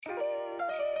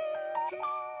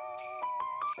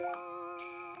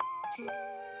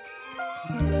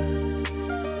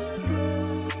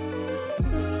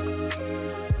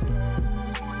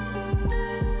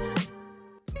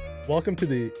Welcome to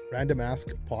the Random Ask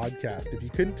podcast. If you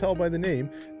couldn't tell by the name,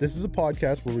 this is a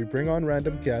podcast where we bring on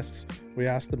random guests, we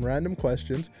ask them random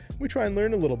questions, we try and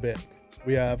learn a little bit.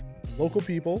 We have local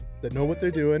people that know what they're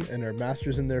doing and are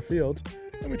masters in their fields,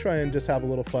 and we try and just have a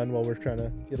little fun while we're trying to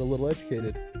get a little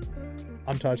educated.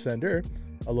 I'm Taj Sander,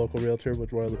 a local realtor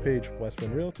with Royal LePage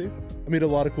Westwind Realty. I meet a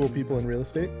lot of cool people in real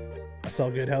estate. I sell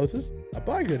good houses, I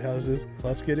buy good houses.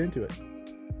 Let's get into it.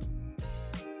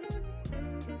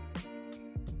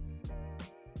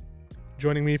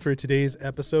 Joining me for today's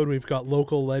episode, we've got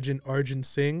local legend Arjun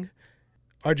Singh.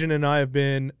 Arjun and I have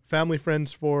been family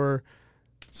friends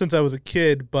since I was a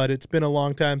kid, but it's been a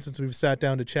long time since we've sat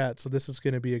down to chat, so this is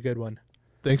going to be a good one.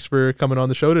 Thanks for coming on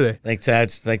the show today. Thanks, Ed.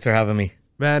 Thanks for having me.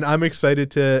 Man, I'm excited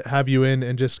to have you in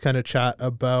and just kind of chat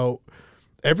about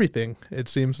everything, it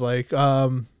seems like.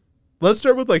 Let's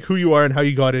start with who you are and how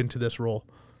you got into this role.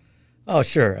 Oh,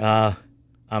 sure.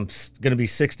 I'm going to be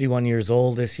 61 years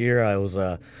old this year. I was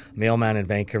a mailman in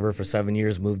Vancouver for 7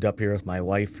 years, moved up here with my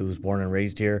wife, who was born and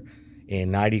raised here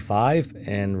in 95,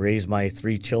 and raised my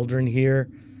 3 children here.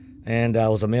 And I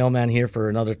was a mailman here for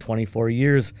another 24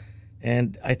 years.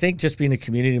 And I think just being a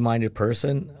community-minded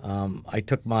person, I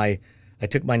took my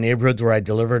neighborhoods where I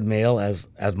delivered mail as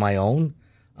my own.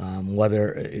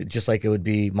 Whether just like it would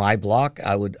be my block,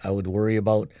 I would worry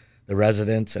about the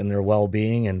residents and their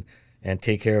well-being and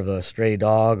take care of a stray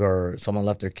dog, or someone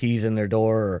left their keys in their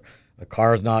door, or a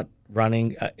car's not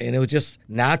running. And it was just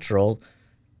natural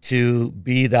to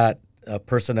be that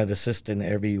person that assists in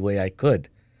every way I could.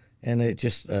 And it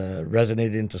just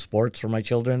resonated into sports for my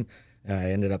children.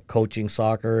 I ended up coaching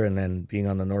soccer and then being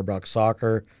on the Norbrook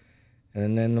soccer.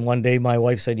 And then one day my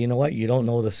wife said, you know what, you don't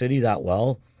know the city that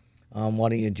well. Why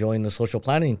don't you join the Social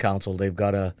Planning Council? They've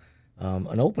got an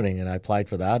opening. And I applied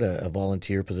for that, a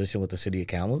volunteer position with the city of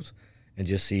Kamloops, and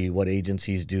just see what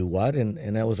agencies do what.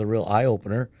 And that was a real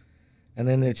eye-opener. And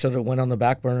then it sort of went on the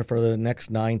back burner for the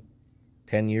next 9-10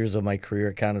 years of my career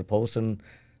at Canada Post, and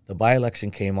the by-election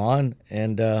came on.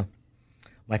 And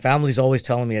my family's always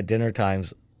telling me at dinner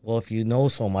times, well, if you know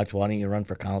so much, why don't you run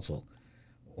for council?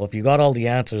 Well, if you got all the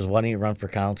answers, why don't you run for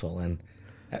council? And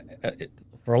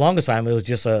for the longest time, it was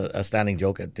just a standing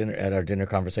joke at our dinner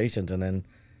conversations. And then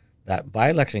that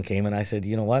by-election came, and I said,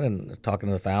 you know what? And talking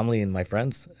to the family and my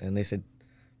friends, and they said,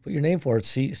 put your name for it,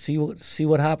 see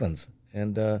what happens.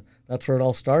 And that's where it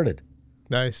all started.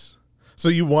 Nice. So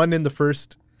you won in the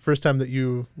first time that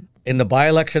you... In the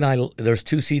by-election, there's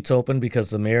 2 seats open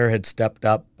because the mayor had stepped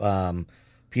up.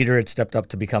 Peter had stepped up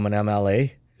to become an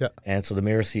MLA. Yeah. And so the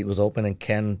mayor's seat was open, and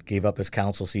Ken gave up his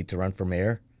council seat to run for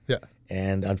mayor. Yeah.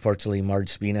 And unfortunately, Marge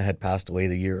Spina had passed away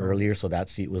the year earlier, so that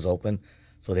seat was open.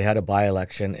 So they had a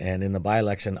by-election, and in the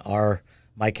by-election,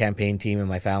 my campaign team and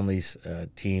my family's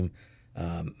team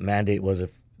mandate was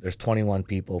if there's 21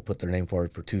 people, put their name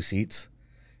forward for 2 seats.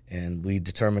 And we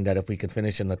determined that if we could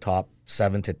finish in the top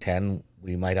 7 to 10,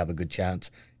 we might have a good chance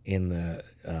in the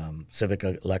civic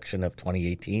election of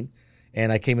 2018.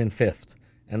 And I came in 5th.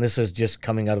 And this is just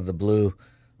coming out of the blue,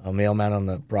 a mailman on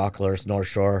the Brocklers, North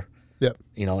Shore. Yep.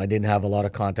 You know, I didn't have a lot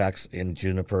of contacts in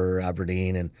Juniper,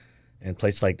 Aberdeen, and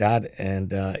places like that.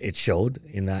 And it showed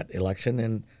in that election.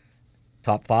 And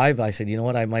top 5, I said, you know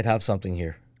what, I might have something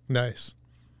here. Nice.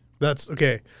 That's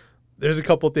okay. There's a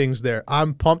couple things there.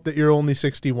 I'm pumped that you're only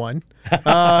 61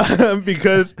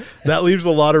 because that leaves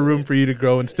a lot of room for you to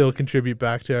grow and still contribute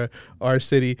back to our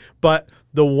city. But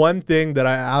the one thing that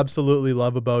I absolutely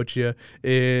love about you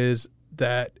is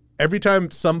that every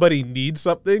time somebody needs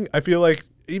something, I feel like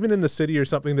even in the city or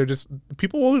something,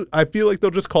 I feel like they'll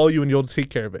just call you and you'll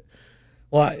take care of it.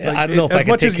 Well, I don't know if I can take it. As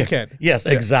much as you can. Yes,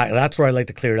 yeah. Exactly. That's where I like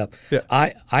to clear it up. Yeah.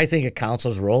 I think a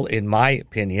council's role, in my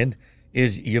opinion,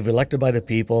 is you've elected by the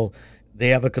people. They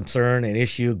have a concern, an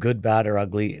issue, good, bad, or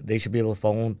ugly. They should be able to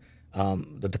phone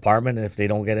the department if they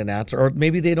don't get an answer, or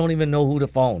maybe they don't even know who to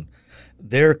phone.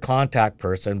 Their contact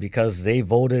person, because they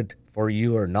voted for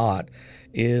you or not,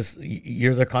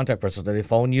 you're their contact person. So they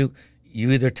phone you.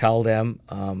 You either tell them,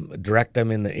 direct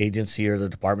them in the agency or the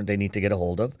department they need to get a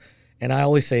hold of. And I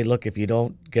always say, look, if you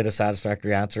don't get a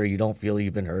satisfactory answer, you don't feel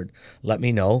you've been heard, let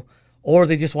me know. Or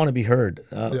they just want to be heard.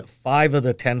 5 of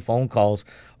the 10 phone calls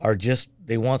are just,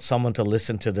 they want someone to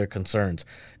listen to their concerns.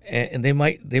 And they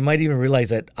might even realize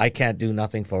that I can't do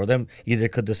nothing for them, either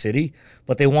could the city,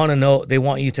 but they want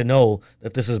you to know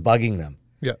that this is bugging them.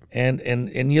 Yeah.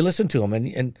 And you listen to them.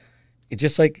 And it's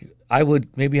just like I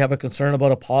would maybe have a concern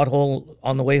about a pothole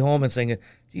on the way home and saying,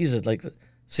 Jesus, like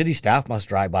city staff must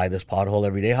drive by this pothole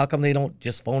every day. How come they don't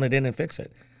just phone it in and fix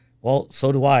it? Well,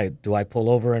 so do I. Do I pull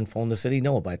over and phone the city?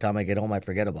 No. By the time I get home, I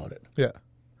forget about it. Yeah.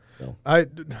 So I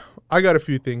got a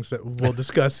few things that we'll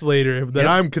discuss later that Yep.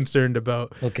 I'm concerned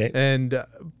about. Okay. And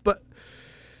but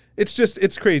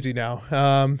it's crazy now.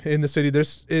 In the city,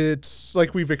 it's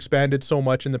like we've expanded so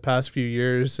much in the past few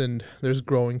years, and there's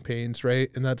growing pains, right?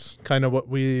 And that's kind of what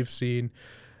we've seen,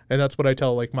 and that's what I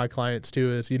tell like my clients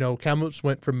too. Is Kamloops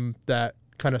went from that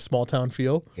kind of small town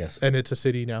feel, Yes. and it's a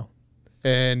city now,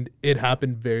 and it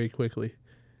happened very quickly,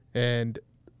 and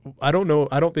I don't know.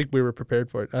 I don't think we were prepared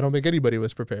for it. I don't think anybody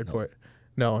was prepared for it.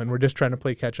 No, and we're just trying to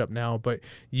play catch up now. But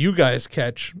you guys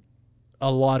catch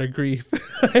a lot of grief.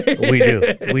 We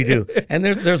do. And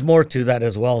there's more to that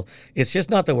as well. It's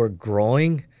just not that we're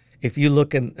growing. If you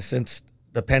look since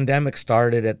the pandemic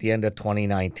started at the end of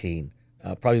 2019,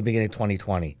 probably beginning of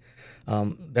 2020,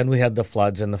 then we had the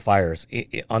floods and the fires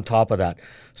on top of that.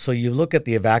 So you look at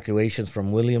the evacuations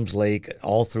from Williams Lake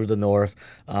all through the north,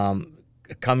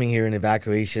 coming here in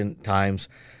evacuation times.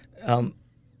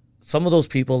 Some of those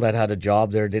people that had a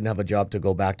job there didn't have a job to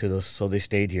go back to, so they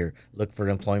stayed here, looked for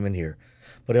employment here.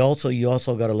 But you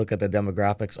also got to look at the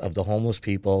demographics of the homeless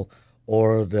people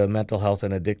or the mental health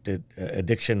and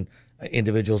addiction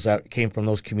individuals that came from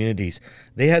those communities.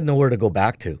 They had nowhere to go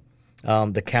back to.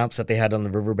 The camps that they had on the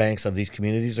riverbanks of these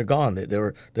communities are gone.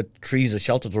 The trees, the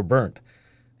shelters were burnt.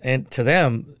 And to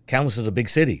them, Kamloops is a big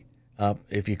city.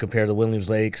 If you compare the Williams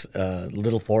Lakes,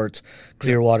 Little Forts,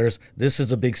 Clearwaters, this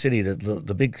is a big city.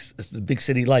 The big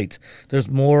city lights. There's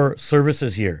more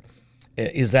services here.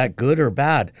 Is that good or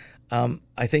bad?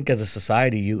 I think as a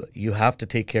society, you have to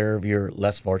take care of your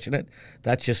less fortunate.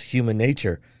 That's just human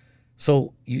nature.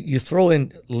 So you throw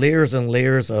in layers and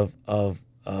layers of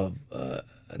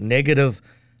negative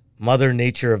Mother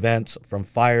Nature events, from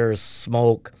fires,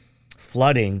 smoke,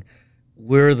 flooding.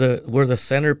 We're the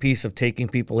centerpiece of taking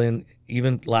people in.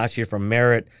 Even last year from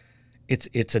Merritt,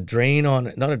 it's a drain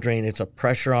on, not a drain, it's a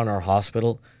pressure on our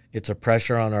hospital. It's a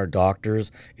pressure on our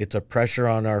doctors. It's a pressure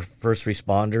on our first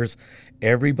responders.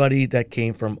 Everybody that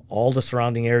came from all the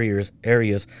surrounding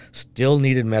areas still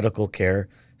needed medical care,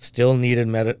 still needed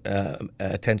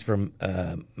attention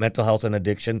from mental health and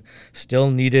addiction, still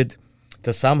needed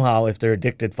to somehow, if they're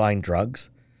addicted, find drugs,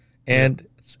 and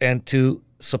to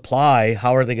supply.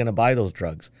 How are they going to buy those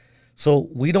drugs? So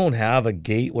we don't have a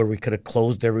gate where we could have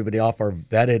closed everybody off or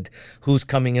vetted who's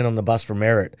coming in on the bus from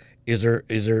Merritt. Is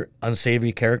there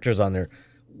unsavory characters on there?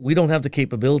 We don't have the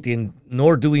capability, and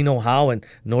nor do we know how, and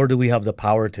nor do we have the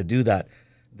power to do that.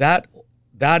 That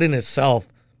in itself,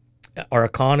 our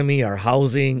economy, our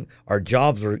housing, our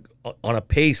jobs were on a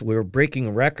pace. We were breaking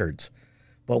records.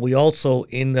 But we also,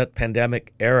 in that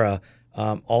pandemic era,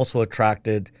 also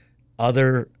attracted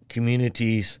other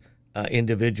communities,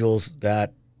 individuals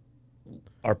that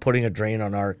are putting a drain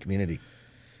on our community.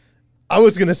 I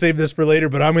was going to save this for later,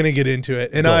 but I'm going to get into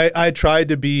it. And I tried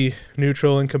to be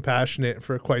neutral and compassionate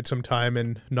for quite some time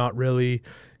and not really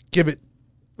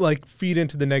feed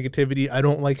into the negativity. I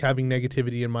don't like having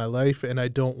negativity in my life, and I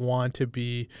don't want to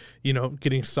be,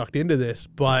 getting sucked into this,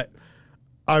 but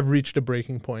I've reached a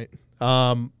breaking point.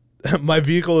 My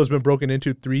vehicle has been broken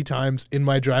into 3 times in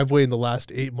my driveway in the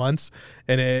last 8 months,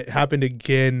 and it happened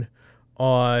again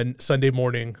on Sunday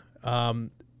morning.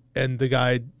 And the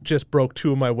guy just broke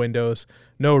 2 of my windows,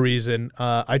 no reason.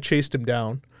 I chased him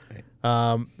down.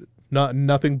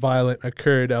 Nothing violent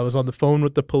occurred. I was on the phone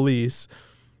with the police,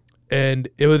 and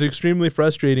it was extremely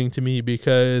frustrating to me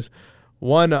because,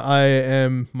 one,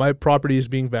 my property is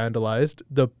being vandalized.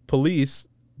 The police,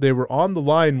 they were on the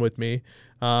line with me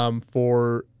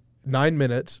for 9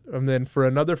 minutes, and then for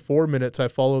another 4 minutes, I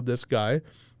followed this guy.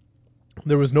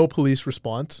 There was no police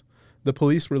response. The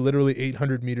police were literally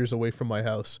 800 meters away from my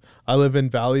house. I live in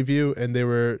Valley View, and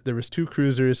there was 2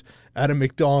 cruisers at a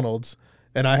McDonald's,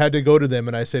 and I had to go to them,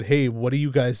 and I said, "Hey, what are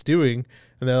you guys doing?"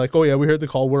 And they're like, "Oh yeah, we heard the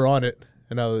call. We're on it."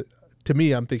 And to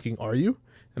me, I'm thinking, "Are you?"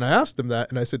 And I asked them that,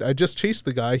 and I said, "I just chased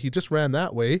the guy. He just ran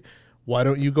that way. Why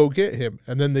don't you go get him?"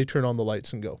 And then they turn on the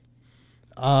lights and go.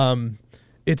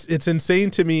 It's insane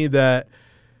to me that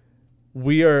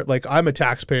we are, like, I'm a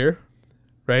taxpayer,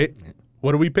 right?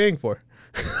 What are we paying for?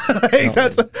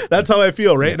 That's how I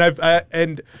feel, right?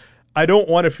 And I don't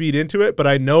want to feed into it, but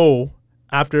I know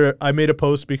after I made a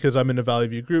post, because I'm in a Valley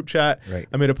View group chat, right.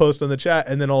 I made a post on the chat,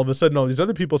 and then all of a sudden all these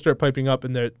other people start piping up,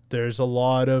 and there's a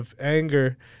lot of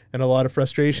anger and a lot of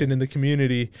frustration in the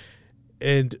community.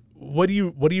 And what do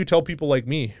you tell people like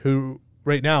me who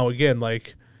right now, again,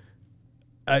 like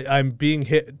I'm being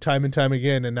hit time and time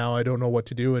again, and now I don't know what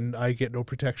to do, and I get no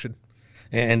protection.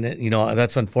 And,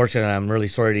 that's unfortunate. I'm really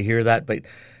sorry to hear that.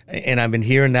 And I've been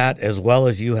hearing that as well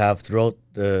as you have throughout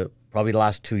probably the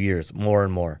last 2 years, more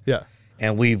and more. Yeah.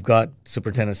 And we've got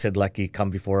Superintendent Sid Leckie come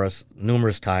before us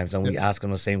numerous times, and we ask him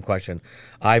the same question.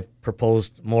 I've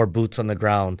proposed more boots on the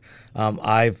ground.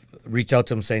 I've reached out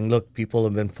to him saying, look, people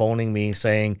have been phoning me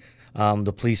saying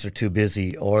the police are too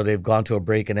busy, or they've gone to a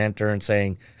break and enter and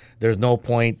saying there's no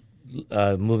point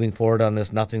moving forward on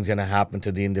this. Nothing's going to happen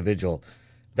to the individual.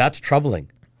 That's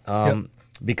troubling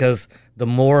because the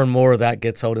more and more that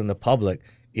gets out in the public,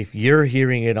 if you're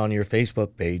hearing it on your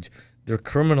Facebook page, the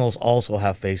criminals also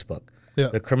have Facebook. Yeah.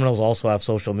 The criminals also have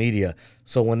social media.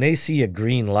 So when they see a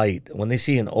green light, when they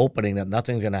see an opening that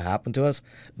nothing's going to happen to us,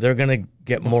 they're going to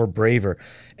get more braver.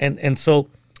 And so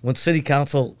when City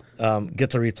Council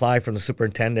gets a reply from the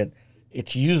superintendent,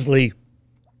 it's usually,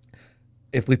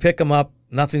 if we pick them up,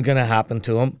 nothing's going to happen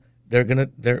to them.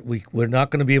 We're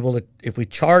not going to be able to, if we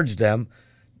charge them,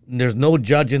 there's no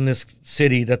judge in this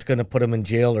city that's going to put them in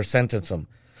jail or sentence them.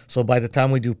 So by the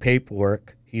time we do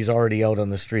paperwork, he's already out on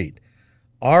the street.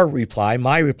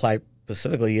 My reply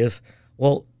specifically is,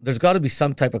 well, there's got to be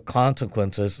some type of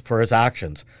consequences for his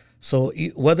actions. So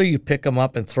whether you pick him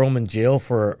up and throw him in jail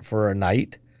for a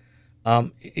night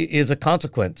is a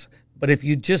consequence. But if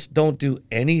you just don't do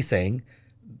anything,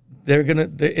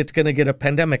 it's gonna get a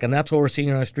pandemic, and that's what we're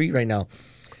seeing on our street right now.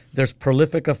 There's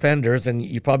prolific offenders, and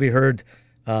you probably heard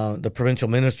the provincial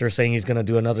minister saying he's going to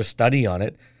do another study on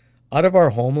it. Out of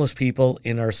our homeless people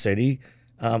in our city,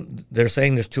 they're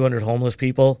saying there's 200 homeless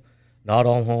people. Not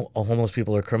all homeless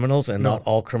people are criminals, and not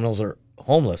all criminals are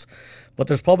homeless. But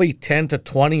there's probably 10 to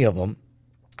 20 of them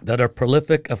that are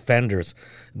prolific offenders.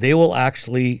 They will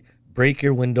actually break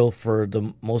your window for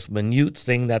the most minute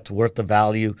thing that's worth the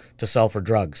value to sell for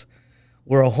drugs.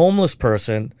 Where a homeless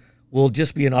person will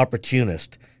just be an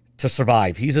opportunist to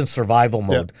survive. He's in survival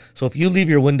mode. Yep. So if you leave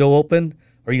your window open,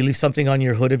 or you leave something on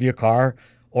your hood of your car,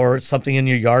 or something in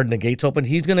your yard and the gate's open,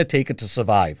 he's going to take it to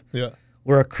survive. Yeah.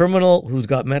 Where a criminal who's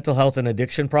got mental health and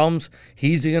addiction problems,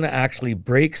 he's going to actually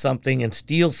break something and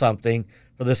steal something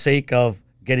for the sake of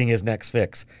getting his next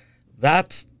fix.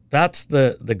 That's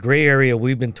the gray area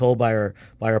we've been told by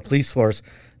our police force,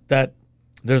 that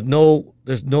there's no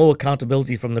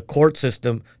accountability from the court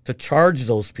system to charge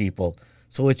those people.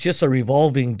 So it's just a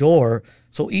revolving door.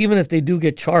 So even if they do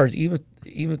get charged, even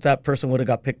if that person would have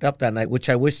got picked up that night, which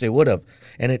I wish they would have,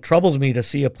 and it troubles me to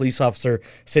see a police officer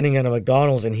sitting at a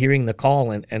McDonald's and hearing the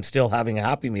call and still having a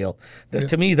Happy Meal.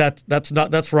 To me,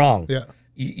 that's wrong. Yeah.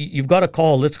 You've got a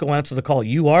call. Let's go answer the call.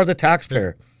 You are the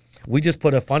taxpayer. Yeah. We just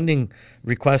put a funding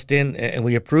request in, and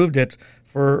we approved it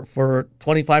for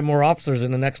 25 more officers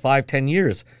in the next 5-10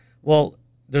 years. Well,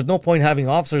 there's no point having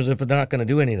officers if they're not going to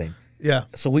do anything. Yeah.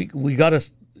 So we got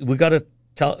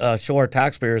to show our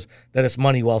taxpayers that it's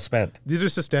money well spent. These are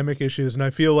systemic issues, and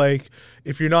I feel like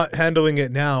if you're not handling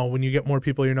it now, when you get more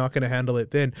people, you're not going to handle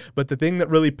it then. But the thing that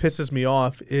really pisses me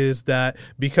off is that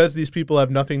because these people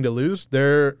have nothing to lose,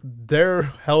 they're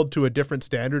held to a different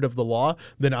standard of the law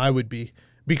than I would be,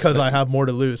 because I have more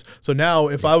to lose. So now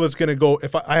if I was going to go,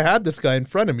 if I had this guy in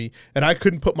front of me and I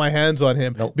couldn't put my hands on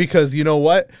him, because you know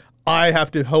what? I have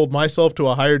to hold myself to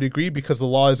a higher degree because the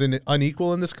law is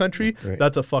unequal in this country. Right.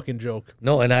 That's a fucking joke.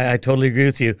 No, and I totally agree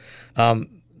with you.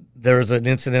 There was an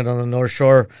incident on the North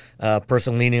Shore, a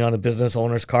person leaning on a business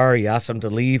owner's car. He asked him to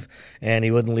leave, and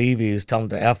he wouldn't leave. He was telling him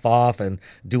to F off and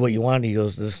do what you want. He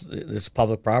goes, this is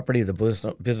public property. The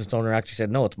business owner actually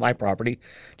said, no, it's my property.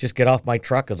 Just get off my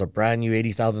truck. It's a brand new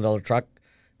 $80,000 truck.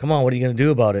 Come on, what are you going to do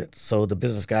about it? So the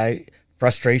business guy,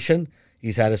 frustration.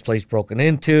 He's had his place broken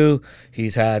into.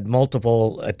 He's had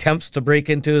multiple attempts to break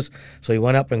into us. So he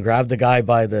went up and grabbed the guy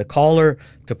by the collar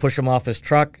to push him off his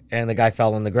truck, and the guy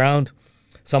fell on the ground.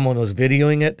 Someone was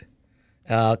videoing it,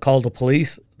 called the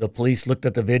police. The police looked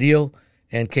at the video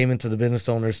and came into the business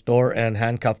owner's store and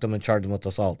handcuffed him and charged him with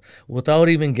assault without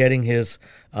even getting his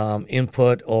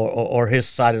input or his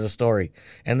side of the story.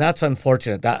 And that's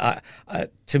unfortunate. That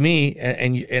to me,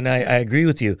 and I agree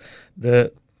with you,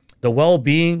 the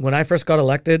well-being, when I first got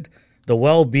elected, the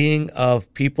well-being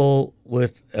of people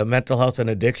with mental health and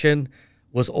addiction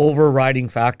was overriding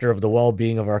factor of the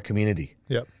well-being of our community.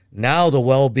 Yep. Now the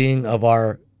well-being of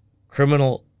our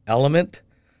criminal element,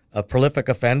 prolific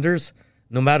offenders,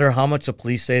 no matter how much the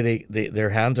police say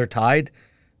their hands are tied,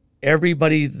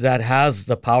 everybody that has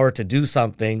the power to do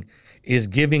something is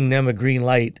giving them a green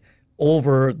light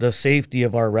over the safety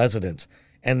of our residents.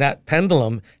 And that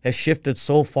pendulum has shifted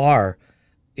so far.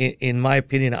 In my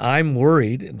opinion, I'm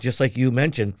worried, just like you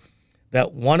mentioned,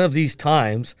 that one of these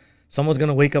times someone's going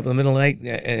to wake up in the middle of the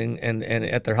night and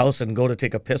at their house and go to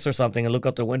take a piss or something and look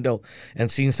out the window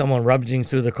and seeing someone rummaging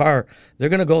through the car. They're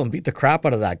going to go and beat the crap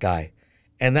out of that guy.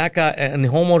 And the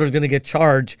homeowner's going to get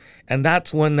charged, and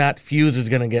that's when that fuse is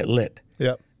going to get lit.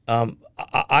 Yep.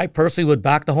 I personally would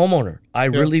back the homeowner. I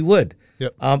really would.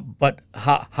 Yep. But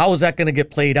how is that going to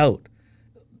get played out?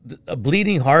 A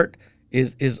bleeding heart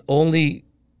is only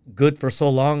good for so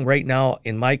long. Right now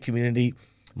in my community,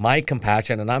 my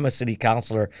compassion, and I'm a city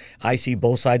councillor, I see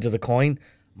both sides of the coin.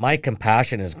 My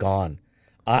compassion is gone.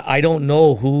 I don't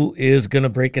know who is going to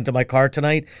break into my car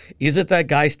tonight. Is it that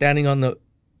guy standing on the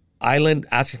island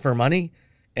asking for money?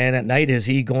 And at night, is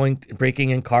he breaking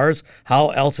in cars? How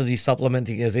else is he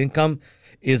supplementing his income?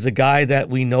 Is the guy that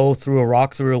we know threw a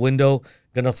rock through a window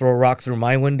going to throw a rock through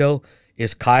my window?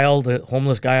 Is Kyle, the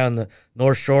homeless guy on the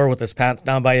North Shore with his pants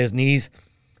down by his knees,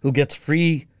 who gets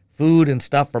free food and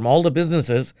stuff from all the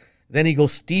businesses, then he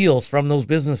goes steals from those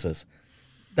businesses?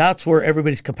 That's where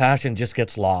everybody's compassion just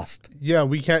gets lost. Yeah,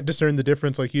 we can't discern the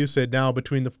difference, like you said, now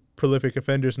between the prolific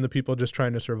offenders and the people just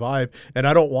trying to survive. And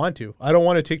I don't want to. I don't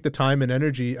want to take the time and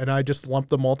energy, and I just lump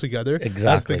them all together. Exactly.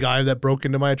 That's the guy that broke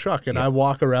into my truck, and I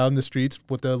walk around the streets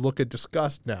with a look of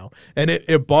disgust now. And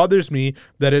it bothers me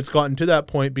that it's gotten to that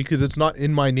point, because it's not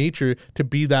in my nature to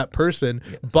be that person,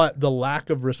 but the lack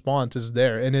of response is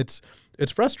there. And it's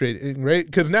frustrating, right?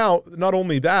 Because now, not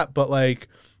only that, but like,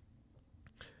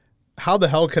 how the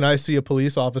hell can I see a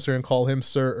police officer and call him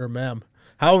sir or ma'am?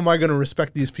 How am I going to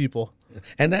respect these people?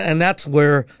 And that's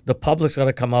where the public's got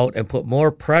to come out and put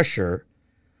more pressure.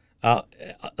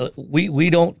 We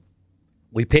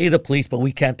pay the police, but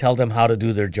we can't tell them how to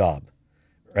do their job,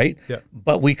 right? Yeah.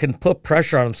 But we can put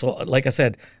pressure on them. So, like I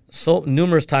said, so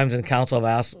numerous times in council I've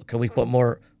asked, can we put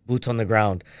more boots on the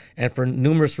ground? And for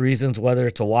numerous reasons, whether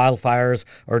it's the wildfires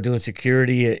or doing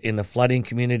security in the flooding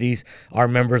communities, our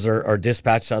members are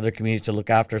dispatched to other communities to look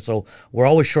after. So we're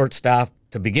always short-staffed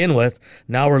to begin with.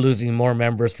 Now we're losing more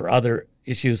members for other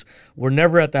issues. We're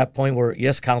never at that point where,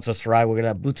 yes, Councillor Sarai, we're going to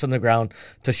have boots on the ground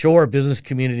to show our business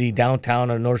community downtown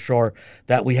and North Shore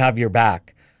that we have your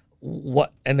back.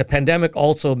 And the pandemic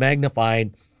also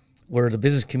magnified where the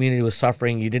business community was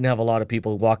suffering. You didn't have a lot of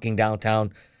people walking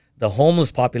downtown. The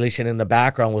homeless population in the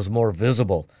background was more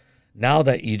visible. Now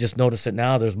that you just notice it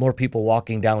now, there's more people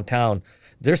walking downtown.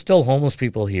 There's still homeless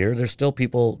people here. There's still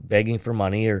people begging for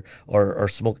money or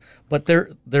smoke, but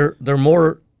they're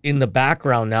more in the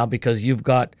background now because you've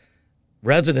got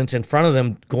residents in front of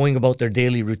them going about their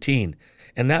daily routine,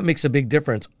 and that makes a big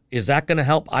difference. Is that going to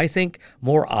help? I think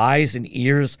more eyes and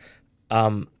ears,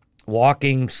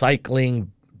 walking,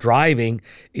 cycling, driving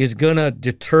is going to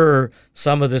deter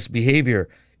some of this behavior.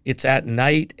 It's at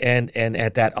night and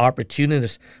at that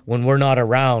opportunist when we're not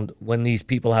around, when these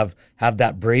people have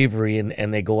that bravery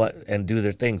and they go out and do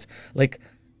their things. Like,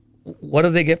 what do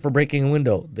they get for breaking a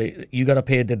window? You got to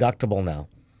pay a deductible now.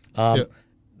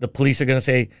 The police are going to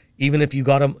say, even if you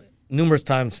got them, numerous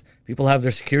times people have their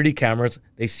security cameras.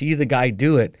 They see the guy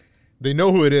do it. They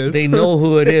know who it is. They know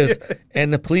who it is.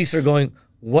 And the police are going,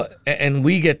 what? And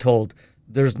we get told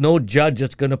there's no judge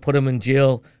that's going to put him in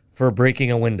jail for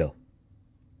breaking a window.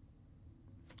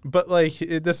 But like,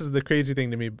 this is the crazy thing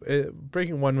to me.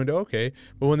 Breaking one window, okay,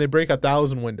 but when they break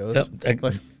 1,000 windows,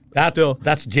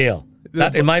 that's jail.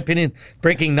 That, in my opinion,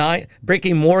 breaking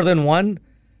more than one,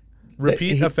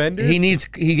 repeat offenders. He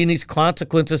needs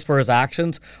consequences for his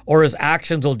actions, or his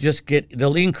actions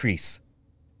they'll increase.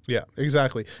 Yeah,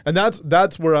 exactly. And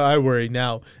that's where I worry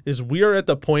now, is we are at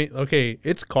the point, okay,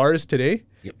 it's cars today.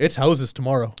 Yep. It's houses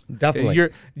tomorrow. Definitely.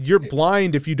 You're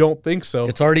blind if you don't think so.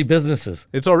 It's already businesses.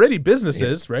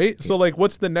 Right? So like,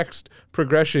 what's the next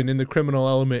progression in the criminal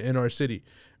element in our city,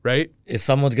 right? Is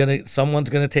someone's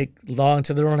gonna take law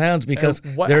into their own hands because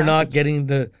they're not getting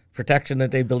the protection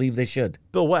that they believe they should.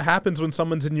 Bill, what happens when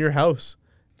someone's in your house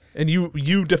and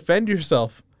you defend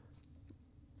yourself?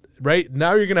 Right?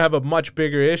 Now you're going to have a much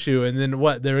bigger issue, and then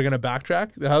what? They're going to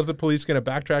backtrack? How's the police going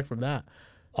to backtrack from that?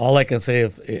 All I can say,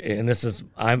 and this is,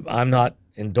 I'm not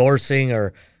endorsing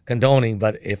or condoning,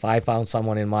 but if I found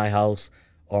someone in my house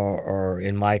or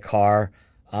in my car,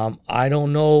 I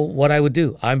don't know what I would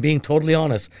do. I'm being totally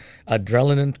honest.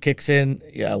 Adrenaline kicks in.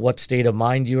 What state of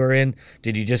mind you are in?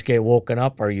 Did you just get woken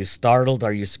up? Are you startled?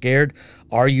 Are you scared?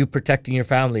 Are you protecting your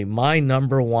family? My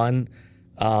number one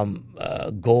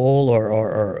goal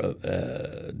or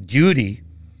duty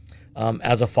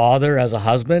as a father, as a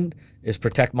husband, is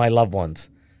protect my loved ones.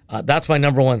 That's my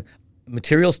number one.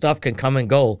 Material stuff can come and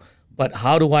go, but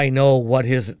how do I know what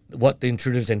the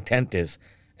intruder's intent is?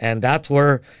 And that's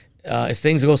where, if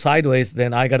things go sideways,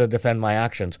 then I got to defend my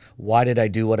actions. Why did I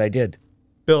do what I did?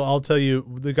 Bill, I'll tell you,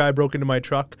 the guy broke into my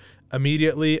truck.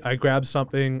 Immediately, I grabbed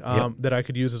something that I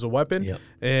could use as a weapon,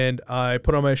 and I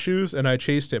put on my shoes, and I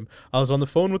chased him. I was on the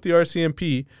phone with the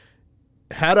RCMP.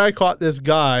 Had I caught this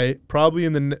guy, probably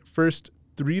in the first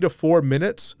 3 to 4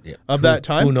 minutes of that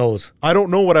time, who knows? I don't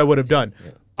know what I would have done.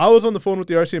 I was on the phone with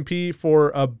the RCMP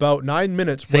for about 9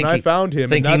 minutes when I found him.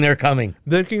 Thinking they're coming.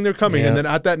 Thinking they're coming. Yeah. And then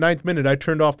at that 9th minute, I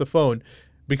turned off the phone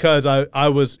because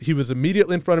he was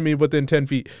immediately in front of me within 10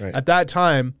 feet. Right. At that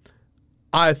time,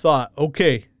 I thought,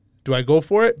 okay, do I go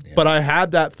for it? Yeah. But I had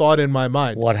that thought in my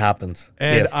mind. What happens?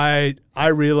 And I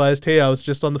realized, hey, I was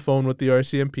just on the phone with the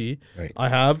RCMP. Right. I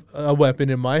have a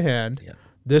weapon in my hand. Yeah.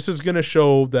 This is going to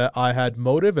show that I had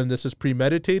motive and this is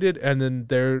premeditated, and then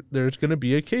there's going to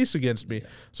be a case against me. Yeah.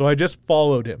 So I just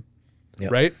followed him,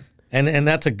 right? And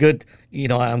that's a good,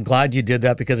 I'm glad you did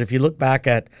that, because if you look back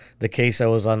at the case I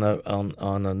was on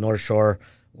the North Shore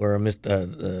where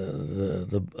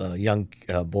the young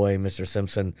boy, Mr.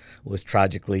 Simpson, was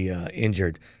tragically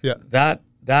injured. Yeah.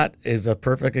 That is a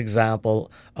perfect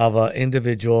example of an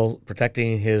individual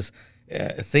protecting his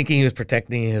thinking he was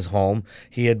protecting his home.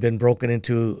 He had been broken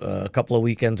into a couple of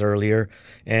weekends earlier,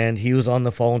 and he was on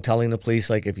the phone telling the police,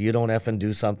 like, if you don't effing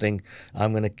do something,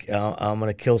 I'm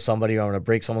gonna kill somebody, or I'm gonna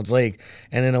break someone's leg.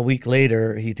 And then a week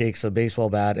later, he takes a baseball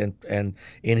bat and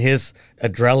in his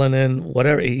adrenaline,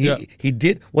 whatever he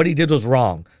did, what he did was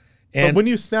wrong. And but when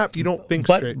you snap, you don't think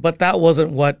straight. But that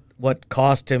wasn't what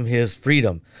cost him his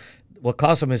freedom. What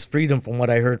cost him his freedom, from what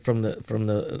I heard from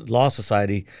the Law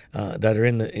Society that are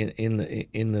in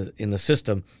the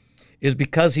system, is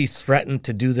because he threatened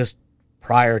to do this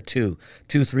prior to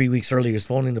 2-3 weeks earlier. He's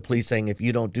phoning the police saying, if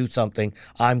you don't do something,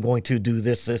 I'm going to do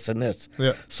this, this, and this.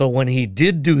 Yeah. So when he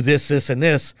did do this, this, and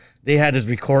this, they had his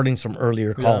recordings from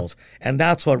earlier calls, and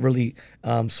that's what really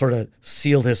sort of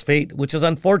sealed his fate, which is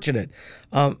unfortunate.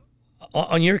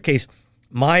 On your case,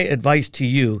 my advice to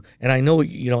you, and I know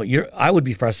I would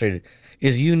be frustrated,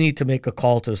 is you need to make a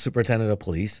call to the superintendent of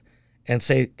police and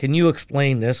say, can you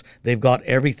explain this? They've got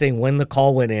everything, when the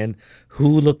call went in, who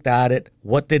looked at it,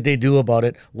 what did they do about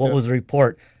it, what was the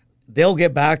report. They'll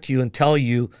get back to you and tell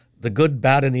you the good,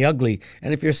 bad, and the ugly.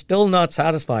 And if you're still not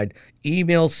satisfied,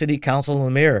 email City Council and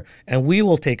the Mayor, and we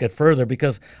will take it further,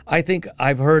 because I think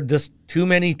I've heard this too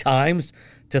many times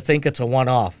to think it's a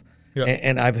one-off. Yeah.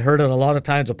 And I've heard it a lot of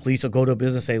times. The police will go to a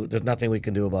business and say, there's nothing we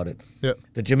can do about it. Yeah.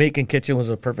 The Jamaican Kitchen was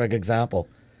a perfect example.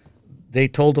 They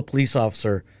told the police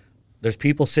officer, there's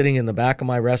people sitting in the back of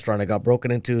my restaurant. I got broken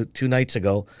into 2 nights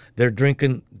ago. They're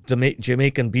drinking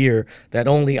Jamaican beer that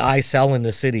only I sell in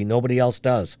the city. Nobody else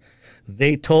does.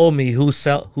 They told me who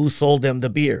sold them the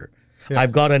beer. Yeah.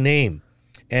 I've got a name.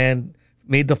 And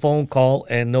made the phone call,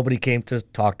 and nobody came to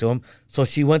talk to him. So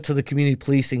she went to the community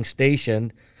policing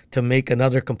station to make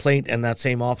another complaint, and that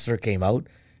same officer came out,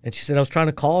 and she said, I was trying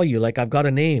to call you, like, I've got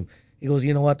a name. He goes,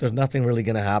 you know what, there's nothing really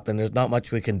going to happen. There's not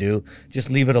much we can do. Just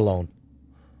leave it alone.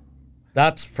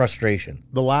 That's frustration.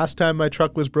 The last time my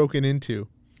truck was broken into,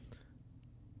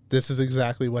 this is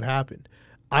exactly what happened.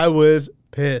 I was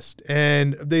pissed,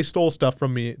 and they stole stuff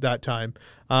from me that time.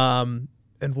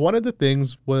 And one of the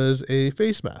things was a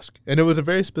face mask. And it was a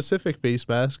very specific face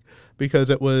mask because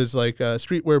it was like a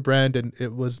streetwear brand, and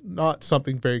it was not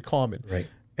something very common. Right.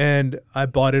 And I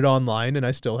bought it online, and I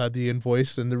still have the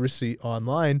invoice and the receipt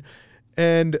online.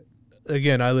 And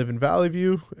again, I live in Valley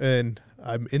View, and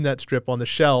I'm in that strip on the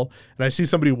Shell, and I see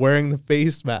somebody wearing the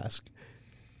face mask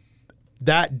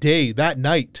that day, that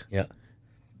night. Yeah.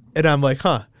 And I'm like,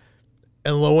 huh.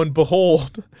 And lo and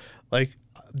behold, like,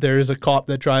 there's a cop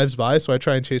that drives by, so I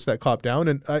try and chase that cop down.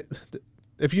 And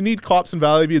if you need cops in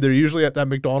Valley View, they're usually at that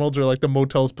McDonald's or like the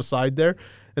motels beside there.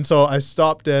 And so I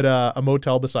stopped at a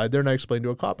motel beside there, and I explained to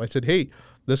a cop. I said, hey,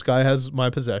 this guy has my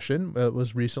possession. It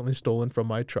was recently stolen from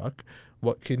my truck.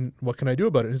 What can I do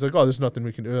about it? And he's like, oh, there's nothing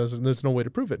we can do. There's no way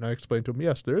to prove it. And I explained to him,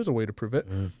 yes, there is a way to prove it.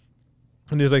 Mm.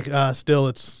 And he's like, still,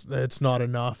 it's not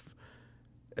enough.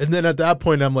 And then at that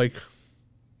point, I'm like,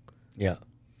 yeah.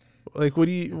 Like, what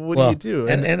do you do?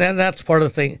 And that's part of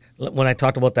the thing. When I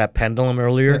talked about that pendulum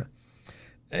earlier,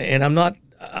 and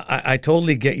I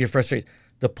totally get your frustration.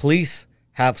 The police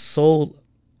have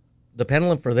the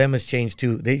pendulum for them has changed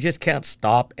too. They just can't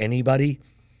stop anybody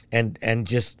and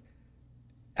just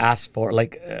ask for,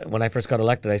 like, when I first got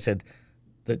elected, I said,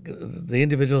 the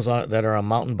individuals that are on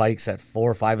mountain bikes at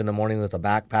 4 or 5 in the morning with a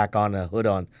backpack on, a hood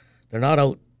on, they're not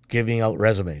out giving out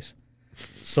resumes.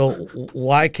 So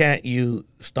why can't you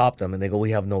stop them? And they go,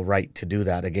 we have no right to do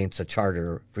that against a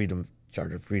charter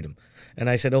of freedom. And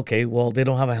I said, okay, well, they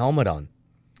don't have a helmet on.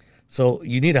 So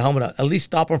you need a helmet on. At least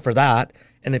stop them for that.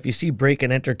 And if you see break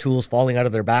and enter tools falling out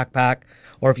of their backpack,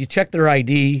 or if you check their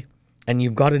ID and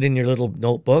you've got it in your little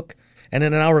notebook, and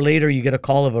then an hour later you get a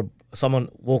call of someone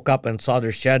woke up and saw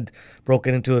their shed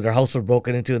broken into, their house was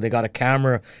broken into, and they got a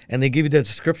camera, and they give you the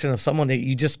description of someone that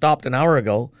you just stopped an hour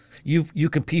ago, you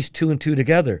can piece 2 and 2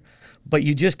 together. But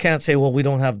you just can't say, well, we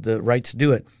don't have the rights to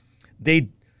do it.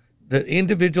 the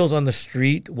individuals on the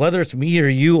street, whether it's me or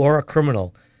you or a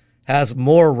criminal, has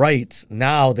more rights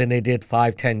now than they did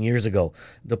 5-10 years ago.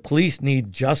 The police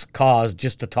need just cause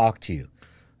just to talk to you.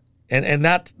 And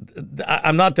that,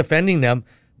 I'm not defending them,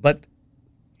 but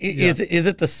is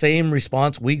it the same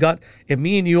response we got? If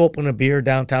me and you open a beer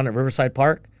downtown at Riverside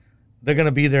Park, they're going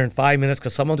to be there in 5 minutes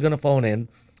because someone's going to phone in,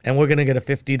 and we're going to get a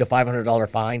 $50 to $500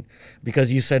 fine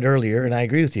because you said earlier, and I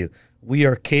agree with you, we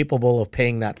are capable of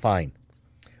paying that fine.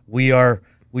 We are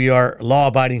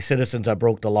law-abiding citizens that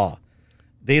broke the law.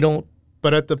 They don't.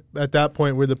 But at that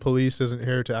point where the police isn't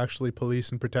here to actually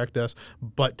police and protect us,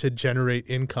 but to generate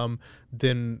income,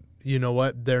 then you know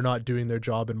what? They're not doing their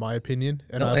job, in my opinion,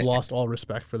 and I've lost all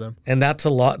respect for them. And that's a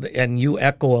lot, and you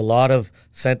echo a lot of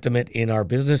sentiment in our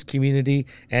business community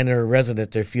and our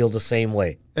residents. They feel the same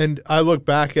way. And I look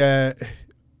back at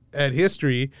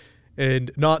history,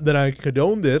 and not that I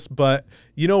condone this, but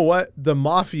you know what? The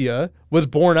mafia was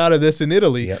born out of this in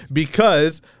Italy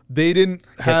because they didn't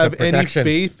have any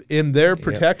faith in their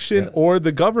protection or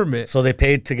the government. So they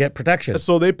paid to get protection.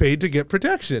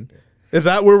 Is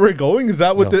that where we're going? Is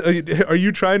that what are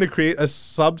you trying to create a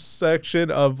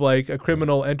subsection of like a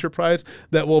criminal enterprise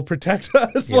that will protect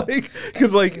us?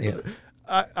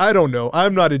 I don't know.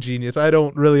 I'm not a genius. I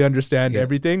don't really understand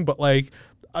everything, but like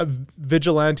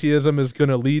vigilantism is going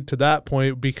to lead to that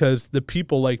point because the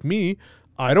people like me,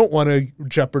 I don't want to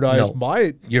jeopardize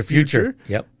your future.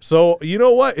 Yep. So you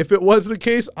know what? If it was the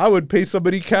case, I would pay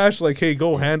somebody cash, like, hey,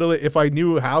 go handle it if I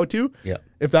knew how to. Yeah.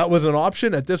 If that was an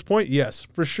option at this point, yes,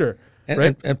 for sure.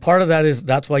 And part of that is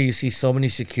that's why you see so many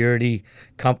security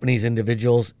companies,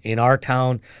 individuals in our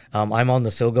town. I'm on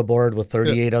the SILGA board with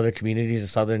 38 other communities in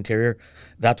Southern Interior.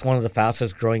 That's one of the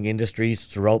fastest growing industries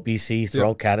throughout BC,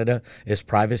 throughout Canada, is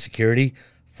private security.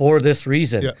 For this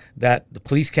reason, that the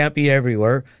police can't be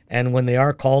everywhere, and when they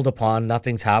are called upon,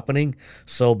 nothing's happening.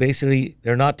 So basically,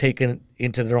 they're not taken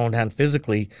into their own hand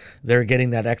physically. They're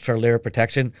getting that extra layer of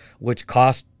protection, which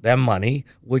costs them money,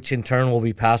 which in turn will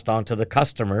be passed on to the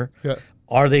customer. Yeah.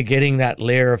 Are they getting that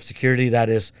layer of security that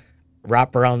is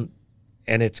wrapped around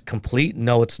and it's complete?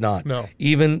 No, it's not. No.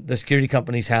 Even the security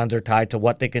company's hands are tied to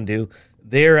what they can do.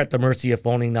 They're at the mercy of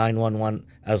phoning 911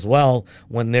 as well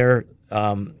when they're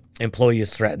employee is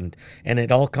threatened. And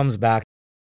it all comes back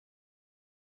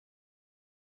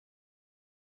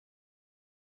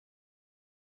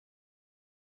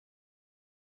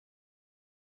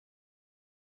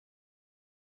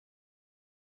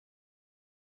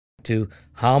to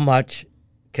how much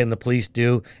can the police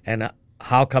do and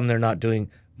how come they're not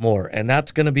doing more. And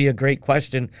that's going to be a great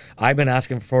question I've been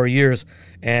asking for 4 years,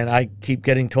 and I keep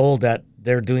getting told that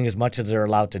they're doing as much as they're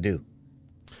allowed to do.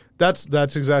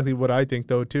 That's exactly what I think,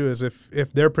 though, too, is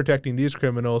if they're protecting these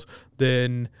criminals,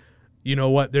 then you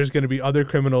know what? There's going to be other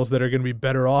criminals that are going to be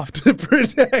better off to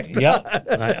protect. Yeah.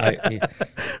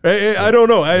 I don't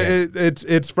know.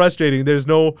 It's frustrating. There's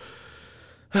no...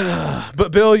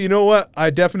 But Bill, you know what? I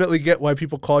definitely get why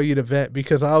people call you to vent,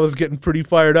 because I was getting pretty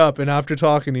fired up, and after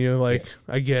talking to you,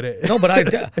 I get it. No, but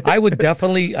I would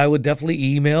definitely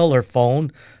email or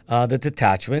phone the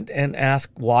detachment and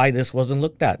ask why this wasn't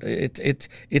looked at.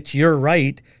 It's your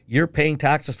right. You're paying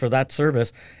taxes for that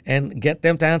service, and get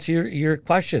them to answer your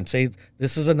question. Say,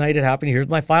 this is a night it happened. Here's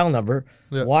my file number.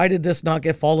 Yeah. Why did this not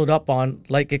get followed up on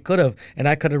like it could have? And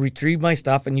I could have retrieved my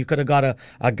stuff, and you could have got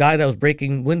a guy that was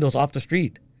breaking windows off the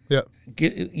street. Yeah,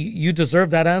 you deserve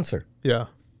that answer. Yeah,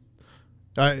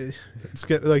 the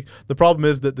problem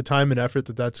is that the time and effort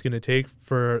that's going to take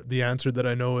for the answer that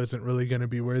I know isn't really going to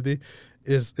be worthy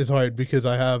is hard, because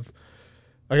I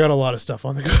got a lot of stuff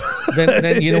on the go.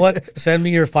 then you know what? Send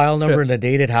me your file number and the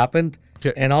date it happened,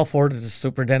 and I'll forward it to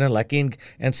Superintendent Leckie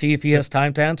and see if he has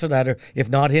time to answer that, or if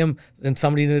not him, then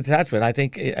somebody in the detachment.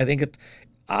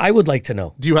 I would like to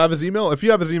know. Do you have his email? If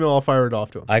you have his email, I'll fire it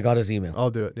off to him. I got his email.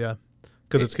 I'll do it. Yeah.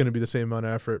 Because it's going to be the same amount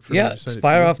of effort for me to send it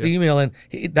fire to off the email, and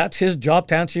that's his job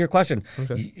to answer your question.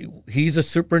 Okay. He's the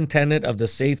superintendent of the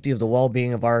safety of the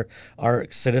well-being of our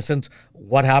citizens.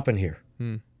 What happened here?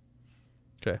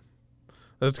 Okay.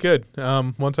 That's good.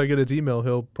 Once I get his email,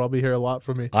 he'll probably hear a lot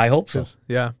from me. I hope so.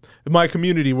 Yeah. In my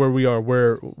community where we are,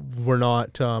 we're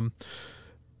not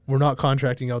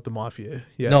contracting out the mafia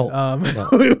yet. No,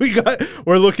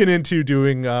 we're looking into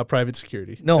doing private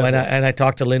security. No, and I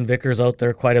talked to Lynn Vickers out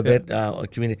there quite a bit,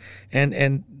 community,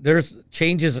 and there's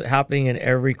changes happening in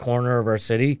every corner of our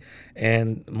city,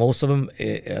 and most of them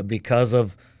because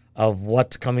of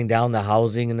what's coming down, the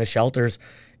housing and the shelters.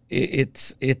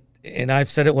 And I've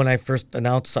said it when I first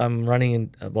announced I'm running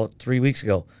in about 3 weeks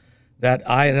ago, that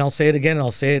I'll say it again, and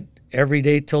I'll say it every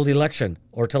day till the election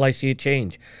or till I see a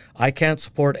change. I can't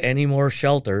support any more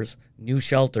shelters, new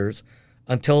shelters,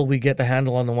 until we get the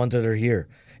handle on the ones that are here.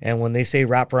 And when they say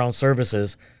wraparound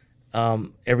services,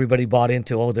 everybody bought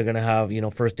into, oh, they're going to have,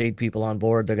 first aid people on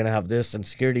board. They're going to have this and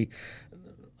security.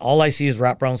 All I see is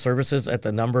wraparound services at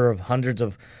the number of hundreds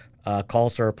of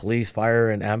calls to our police, fire,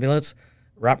 and ambulance.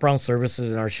 Wraparound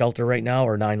services in our shelter right now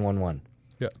are 911.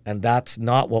 Yeah. And that's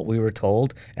not what we were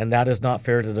told. And that is not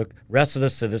fair to the rest of the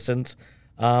citizens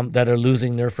that are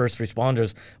losing their first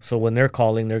responders. So when they're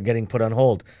calling, they're getting put on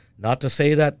hold. Not to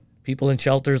say that people in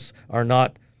shelters are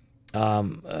not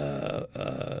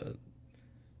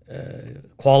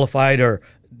qualified or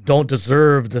don't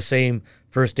deserve the same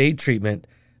first aid treatment.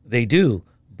 They do.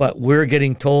 But we're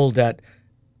getting told that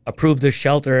approve this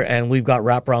shelter and we've got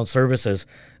wraparound services.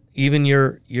 Even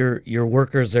your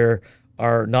workers there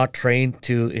are not trained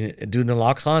to do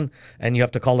naloxone, and you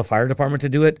have to call the fire department to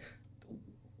do it.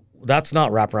 That's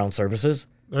not wraparound services.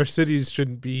 Our cities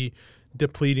shouldn't be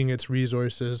depleting its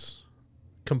resources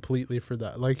completely for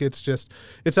that. Like, it's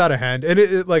out of hand. And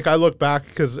it like, I look back,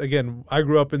 because again, I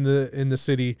grew up in the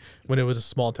city when it was a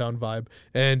small town vibe,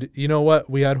 and you know what,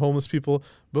 we had homeless people,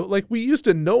 but like, we used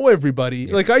to know everybody.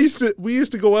 Yeah. Like, we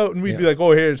used to go out and we'd be like,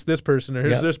 oh, here's this person or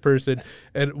here's this person,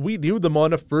 and we knew them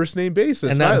on a first name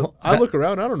basis. And I look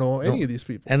around, I don't know any of these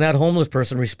people. And that homeless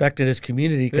person respected his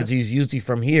community because he's usually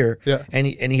from here, and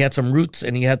he had some roots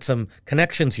and he had some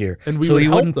connections here, and so he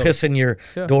wouldn't piss in your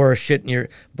door or shit in your.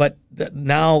 But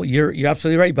now you're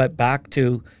absolutely right. But back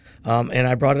to, and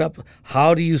I brought it up.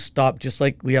 How do you stop? Just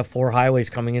like we have 4 highways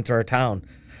coming into our town,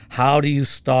 how do you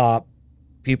stop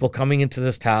people coming into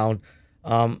this town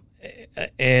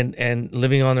and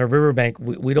living on their riverbank?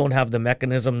 We don't have the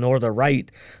mechanism nor the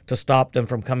right to stop them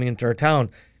from coming into our town.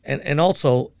 And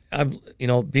also,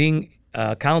 being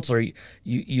a counselor,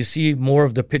 you see more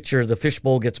of the picture. The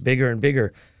fishbowl gets bigger and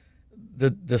bigger.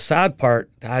 The sad part,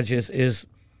 Taj, is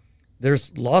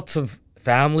there's lots of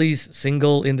families,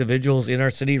 single individuals in our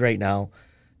city right now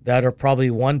that are probably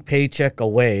one paycheck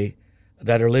away,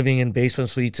 that are living in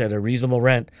basement suites at a reasonable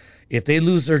rent. If they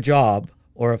lose their job,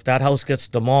 or if that house gets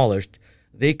demolished,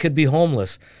 they could be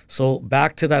homeless. So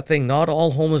back to that thing, not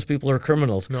all homeless people are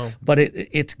criminals. No. But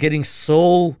it's getting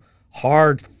so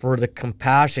hard for the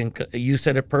compassion. You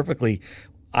said it perfectly.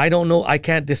 I don't know. I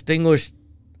can't distinguish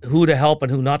who to help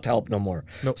and who not to help no more.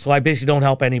 Nope. So I basically don't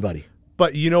help anybody.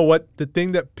 But you know what? The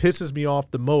thing that pisses me off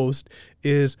the most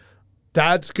is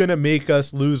that's going to make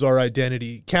us lose our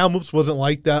identity. Kamloops wasn't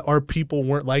like that. Our people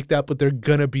weren't like that, but they're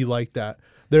going to be like that.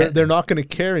 They're not going to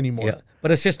care anymore. Yeah. But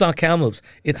it's just not Kamloops.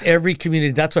 It's every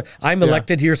community. That's what I'm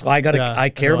elected here, so I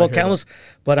care about Kamloops.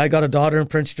 But I got a daughter in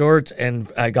Prince George,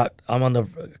 and I'm on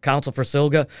the council for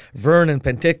Silga, Vernon,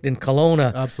 Penticton,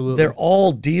 Kelowna. Absolutely, they're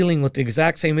all dealing with the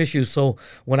exact same issues. So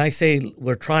when I say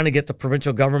we're trying to get the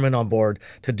provincial government on board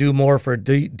to do more for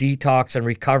detox and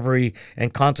recovery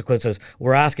and consequences,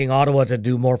 we're asking Ottawa to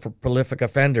do more for prolific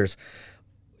offenders.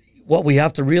 What we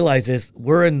have to realize is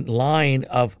we're in line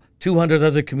of 200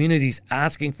 other communities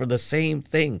asking for the same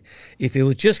thing. If it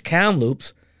was just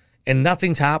Kamloops and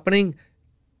nothing's happening,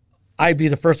 I'd be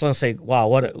the first one to say,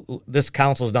 wow, this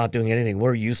council's not doing anything.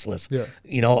 We're useless. Yeah.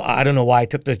 I don't know why I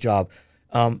took this job.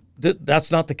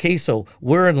 That's not the case. So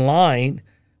we're in line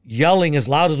yelling as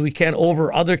loud as we can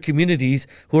over other communities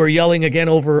who are yelling again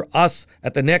over us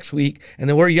at the next week. And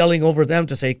then we're yelling over them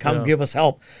to say, come give us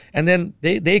help. And then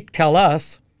they tell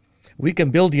us, we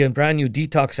can build you a brand new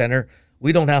detox center.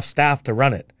 We don't have staff to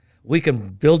run it. We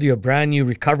can build you a brand new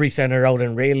recovery center out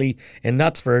in Rayleigh and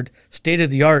Knutsford, state of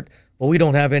the art, but we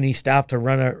don't have any staff to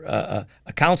run a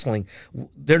counseling.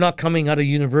 They're not coming out of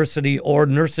university or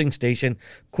nursing station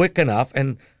quick enough.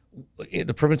 And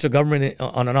the provincial government,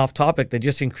 on an off topic, they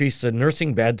just increased the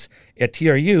nursing beds at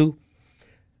TRU.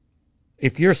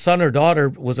 If your son or daughter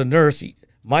was a nurse,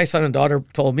 my son and daughter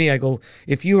told me, I go,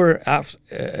 if you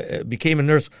became a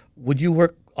nurse, would you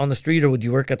work on the street or would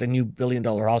you work at the new $1 billion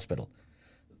hospital?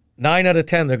 9 out of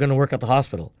 10, they're going to work at the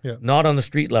hospital, not on the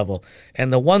street level.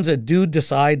 And the ones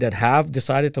that have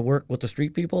decided to work with the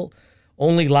street people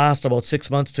only last about 6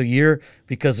 months to a year,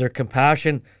 because their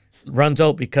compassion runs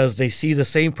out, because they see the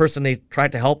same person they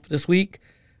tried to help this week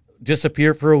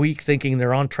disappear for a week thinking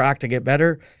they're on track to get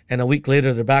better. And a week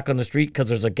later, they're back on the street because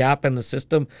there's a gap in the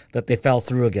system that they fell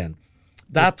through again.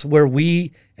 That's where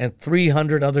we and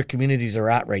 300 other communities are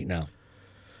at right now.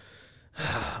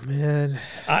 Oh, man.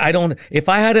 I don't. If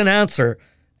I had an answer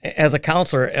as a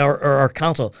counselor or our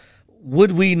council,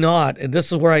 would we not? And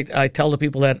this is where I tell the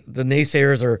people that the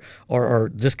naysayers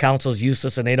or this council is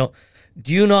useless and they don't.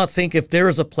 Do you not think if there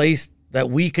is a place that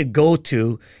we could go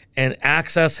to and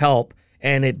access help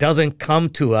and it doesn't come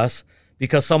to us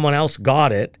because someone else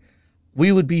got it,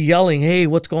 we would be yelling, hey,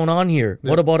 what's going on here? Yeah.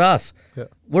 What about us? Yeah.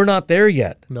 We're not there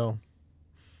yet. No.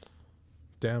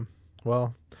 Damn.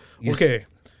 Well, okay.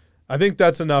 I think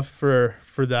that's enough for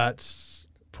that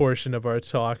portion of our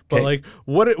talk. But Okay. like,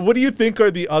 what do you think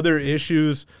are the other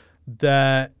issues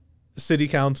that city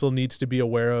council needs to be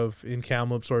aware of in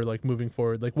Kamloops, or like moving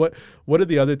forward? Like, what are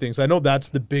the other things? I know that's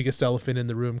the biggest elephant in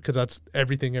the room because that's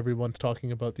everything everyone's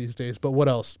talking about these days. But what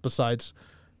else besides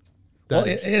that?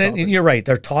 Well, and you're right.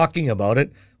 They're talking about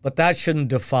it, but that shouldn't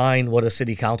define what a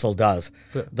city council does.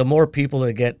 Yeah. The more people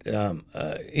that get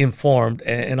informed,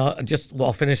 and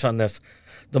I'll finish on this.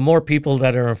 The more people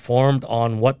that are informed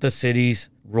on what the city's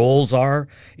roles are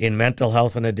in mental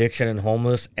health and addiction and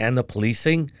homeless and the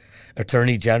policing,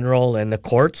 attorney general and the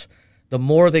courts, the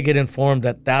more they get informed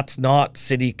that that's not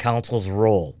city council's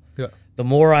role. Yeah. The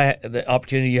more the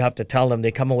opportunity you have to tell them,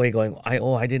 they come away going,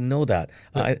 I didn't know that.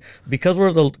 Yeah. Because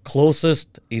we're the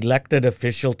closest elected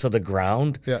official to the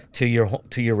ground, Yeah. to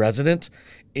your residents,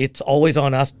 it's always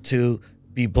on us to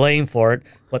be blamed for it,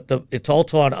 but it's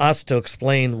also on us to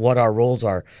explain what our roles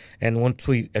are. And once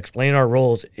we explain our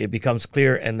roles, it becomes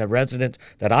clear, and the residents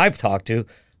that I've talked to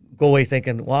go away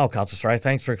thinking, wow, Councillor Sarai,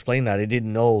 thanks for explaining that. I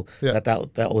didn't know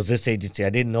that was this agency. I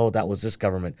didn't know that was this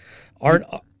government.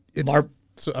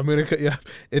 So I'm going to cut you off.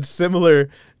 It's similar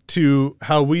to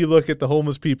how we look at the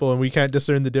homeless people, and we can't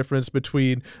discern the difference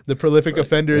between the prolific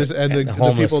offenders and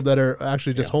the people that are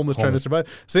actually just homeless trying to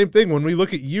survive. Same thing when we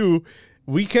look at you.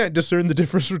 We can't discern the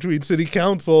difference between city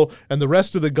council and the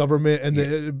rest of the government and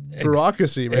the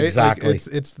bureaucracy, right? Exactly. Like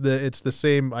it's the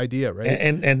same idea, right?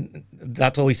 And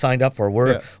that's what we signed up for.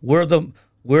 We're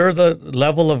the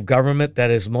level of government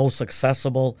that is most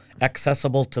accessible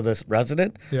to this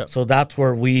resident. Yeah. So that's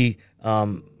where we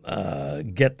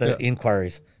get the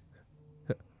inquiries.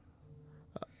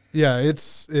 Yeah,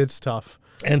 it's tough.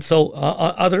 And so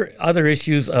other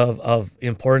issues of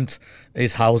importance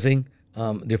is housing.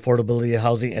 The affordability of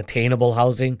housing, attainable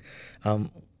housing.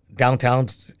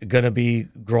 Downtown's going to be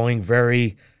growing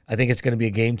I think it's going to be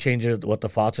a game changer, what the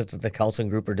Fawcett's and the Kelson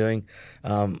Group are doing.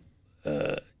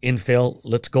 Infill,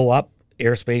 let's go up.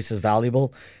 Airspace is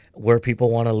valuable. Where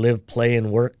people want to live, play, and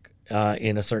work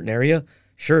in a certain area,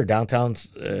 sure,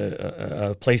 downtown's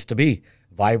a place to be.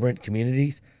 Vibrant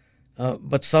communities.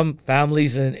 But some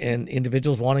families and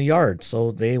individuals want a yard,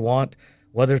 so they want,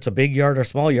 whether it's a big yard or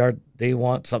small yard, they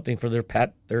want something for their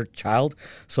pet, their child.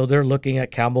 So they're looking at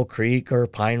Campbell Creek or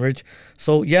Pine Ridge.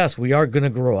 So yes, we are going to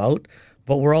grow out,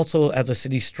 but we're also, as a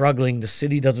city, struggling. The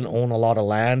city doesn't own a lot of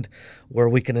land where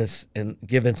we can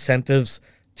give incentives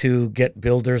to get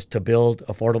builders to build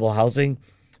affordable housing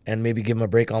and maybe give them a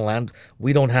break on land.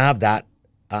 We don't have that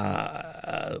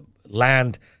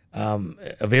land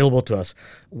available to us.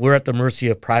 We're at the mercy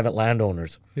of private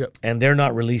landowners. Yep. And they're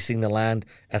not releasing the land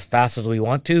as fast as we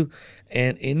want to.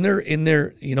 And in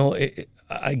their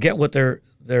I get what their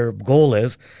goal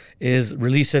is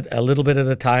release it a little bit at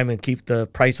a time and keep the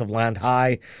price of land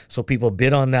high so people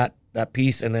bid on that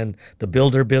piece, and then the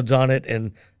builder bids on it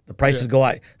and the prices go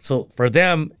high. So for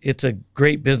them, it's a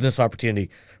great business opportunity.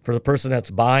 For the person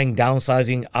that's buying,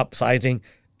 downsizing, upsizing,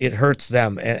 it hurts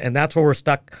them. And that's where we're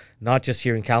stuck, not just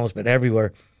here in Kamloops, but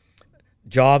everywhere.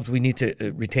 Jobs, we need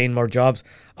to retain more jobs.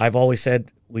 I've always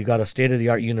said we've got a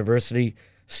state-of-the-art university,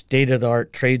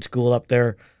 state-of-the-art trade school up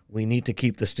there. We need to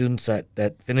keep the students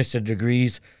that finish their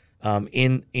degrees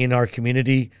in our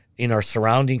community, in our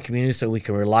surrounding community, so we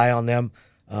can rely on them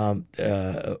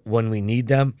when we need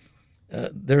them.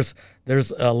 There's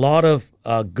a lot of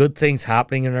good things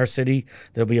happening in our city.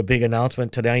 There'll be a big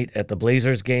announcement tonight at the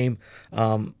Blazers game.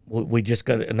 We just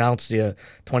got announced the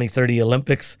 2030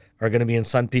 Olympics are going to be in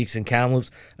Sun Peaks and Kamloops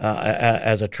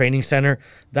as a training center.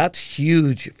 That's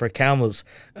huge for Kamloops.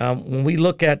 When we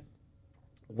look at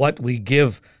what we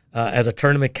give as a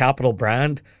tournament capital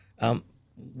brand,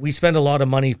 we spend a lot of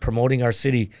money promoting our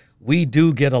city. We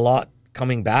do get a lot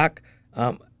coming back.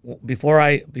 Before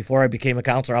I became a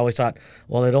councillor, I always thought,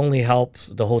 well, it only helps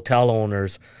the hotel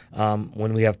owners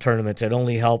when we have tournaments. It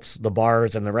only helps the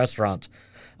bars and the restaurants.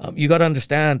 You got to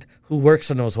understand who works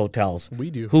in those hotels.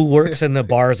 We do. Who works in the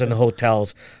bars and the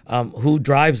hotels? Who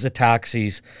drives the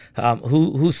taxis?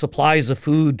 Who supplies the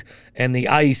food and the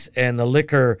ice and the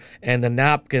liquor and the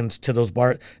napkins to those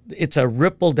bars? It's a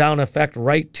ripple down effect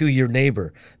right to your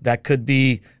neighbor that could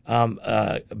be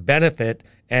benefit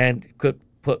and could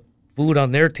put food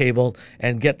on their table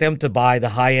and get them to buy the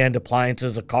high-end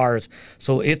appliances or cars.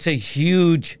 So it's a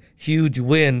huge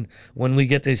win when we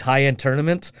get these high-end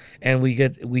tournaments and we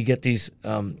get these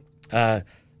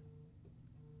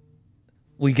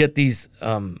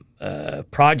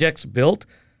projects built.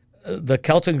 the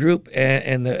Kelton Group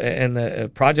and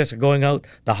the projects are going out.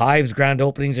 The Hive's grand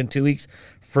openings in 2 weeks.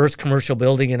 First commercial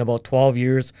building in about 12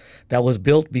 years that was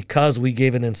built because we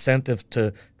gave an incentive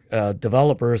to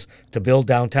developers to build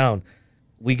downtown.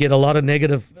 We get a lot of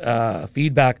negative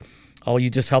feedback. Oh, you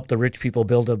just help the rich people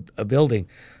build a building.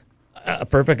 A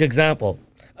perfect example.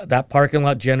 That parking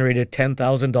lot generated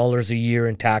 $10,000 a year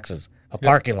in taxes. A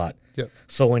parking lot. Yep.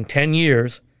 So in 10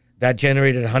 years, that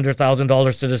generated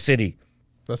 $100,000 to the city.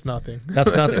 That's nothing.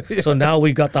 That's nothing. Yeah. So now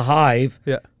we've got the Hive.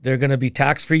 Yeah. They're going to be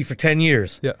tax-free for 10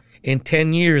 years. Yeah. In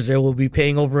 10 years, they will be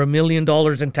paying over $1 million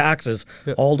in taxes.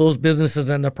 Yeah. All those businesses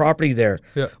and the property there.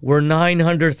 Yeah. We're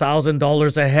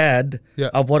 $900,000 ahead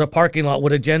of what a parking lot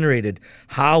would have generated.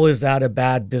 How is that a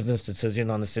bad business decision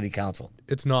on the city council?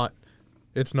 It's not.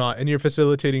 It's not. And you're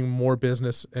facilitating more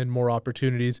business and more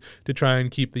opportunities to try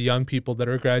and keep the young people that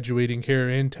are graduating here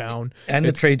in town. And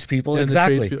the tradespeople,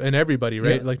 exactly. And everybody,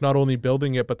 right? Yeah. Like not only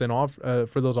building it, but then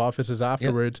for those offices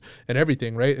afterwards and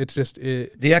everything, right? It's just...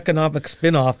 the economic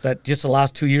spin-off that just the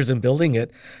last 2 years in building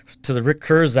it to the Rick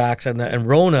Kurzaks and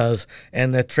Ronas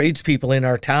and the tradespeople in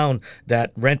our town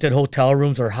that rented hotel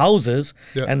rooms or houses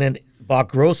and then bought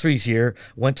groceries here,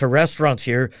 went to restaurants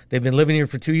here. They've been living here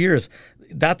for 2 years.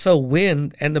 That's a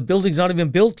win, and the building's not even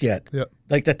built yet. Yep.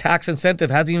 Like the tax incentive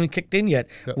hasn't even kicked in yet.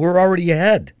 Yep. We're already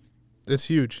ahead. It's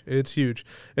huge. It's huge.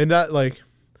 And that, like,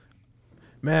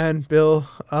 man, Bill,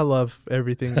 I love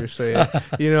everything you're saying.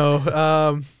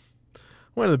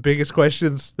 One of the biggest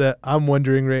questions that I'm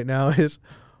wondering right now is,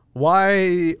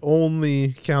 why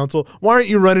only council? Why aren't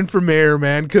you running for mayor,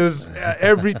 man? Because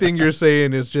everything you're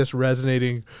saying is just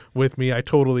resonating with me. I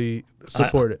totally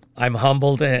support it. I'm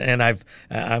humbled, and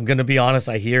I'm going to be honest.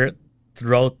 I hear it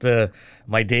throughout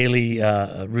my daily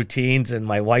routines, and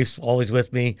my wife's always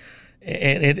with me,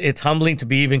 and it's humbling to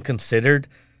be even considered.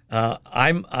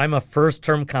 I'm a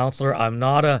first-term councillor. I'm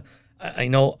not a.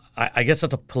 I guess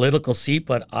it's a political seat,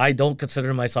 but I don't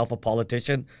consider myself a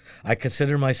politician. I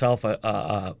consider myself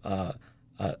a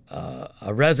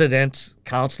resident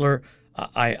councillor.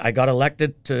 I got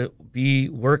elected to be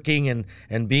working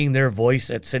and being their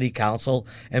voice at city council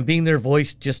and being their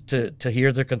voice just to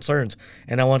hear their concerns.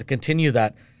 And I want to continue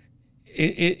that.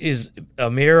 Is a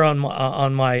mayor on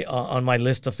my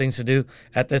list of things to do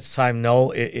at this time? No,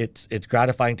 it's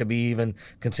gratifying to be even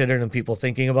considered and people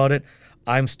thinking about it.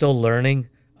 I'm still learning.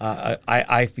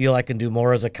 I feel I can do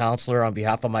more as a councillor on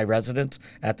behalf of my residents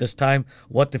at this time.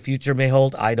 What the future may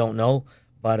hold, I don't know.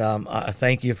 But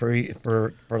thank you for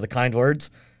the kind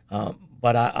words.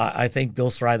 But I think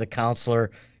Bill Sarai, the councillor,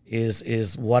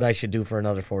 is what I should do for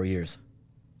another 4 years.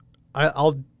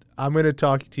 I'm going to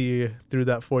talk to you through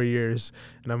that 4 years,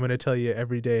 and I'm going to tell you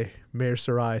every day, Mayor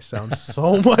Sarai sounds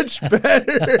so much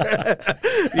better.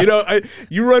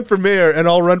 You run for mayor, and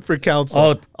I'll run for council.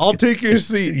 Oh, I'll take your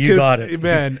seat. You got it.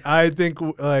 Man, I think,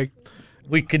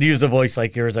 we could use a voice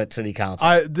like yours at city council.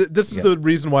 This is the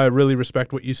reason why I really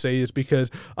respect what you say, is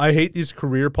because I hate these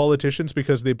career politicians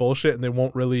because they bullshit and they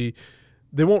won't really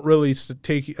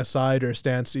take a side or a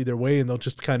stance either way, and they'll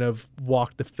just kind of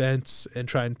walk the fence and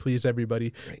try and please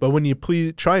everybody. Right. But when you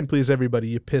try and please everybody,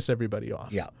 you piss everybody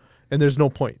off. Yeah. And there's no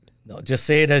point. No, just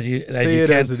say it as you can.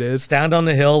 As it is. Stand on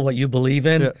the hill, what you believe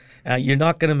in. Yeah. You're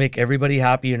not going to make everybody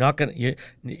happy. You're not going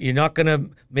to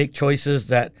make choices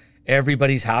that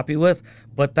everybody's happy with,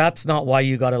 but that's not why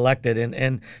you got elected.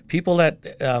 And people that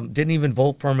didn't even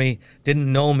vote for me,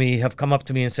 didn't know me, have come up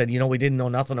to me and said, we didn't know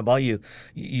nothing about you.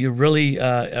 You really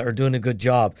are doing a good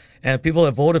job. And people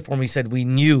that voted for me said, we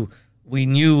knew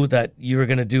that you were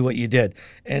going to do what you did.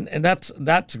 And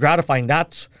that's gratifying.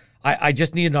 I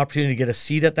just need an opportunity to get a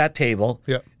seat at that table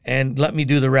and let me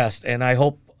do the rest. And I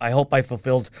hope I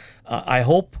fulfilled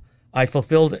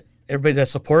everybody that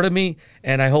supported me,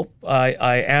 and I hope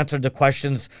I answered the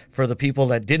questions for the people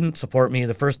that didn't support me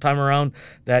the first time around,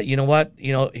 that,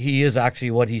 he is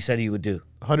actually what he said he would do.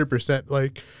 100%.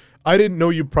 Like, I didn't know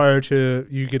you prior to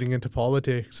you getting into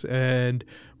politics, and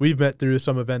we've met through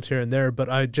some events here and there, but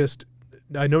I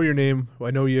know your name,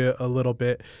 I know you a little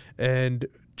bit, and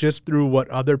just through what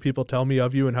other people tell me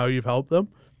of you and how you've helped them,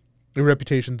 your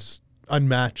reputation's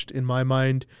unmatched in my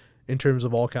mind in terms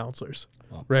of all councillors.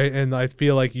 Right, and I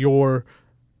feel like you're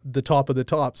the top of the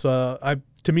top. So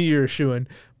to me, you're a shoo-in.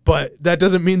 but that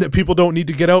doesn't mean that people don't need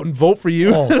to get out and vote for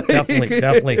you. Oh,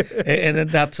 definitely. And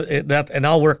and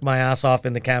I'll work my ass off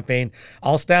in the campaign.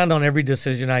 I'll stand on every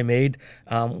decision I made,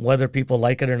 whether people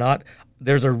like it or not.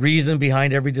 There's a reason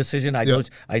behind every decision.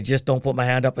 I just don't put my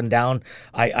hand up and down.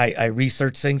 I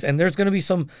research things, and there's going to be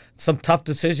some tough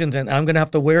decisions, and I'm going to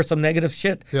have to wear some negative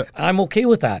shit. Yeah. I'm okay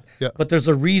with that. Yeah. But there's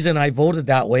a reason I voted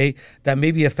that way that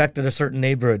maybe affected a certain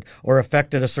neighborhood or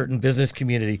affected a certain business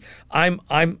community. Am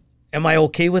I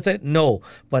okay with it? No.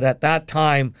 But at that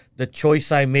time, the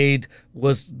choice I made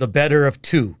was the better of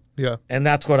two. Yeah. And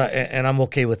that's what and I'm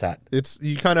okay with that.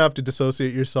 You kind of have to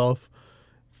dissociate yourself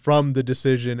from the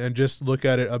decision and just look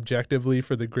at it objectively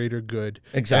for the greater good.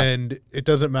 Exactly. And it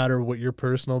doesn't matter what your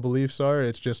personal beliefs are.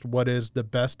 It's just what is the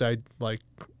best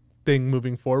thing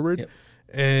moving forward. Yep.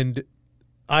 And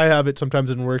I have it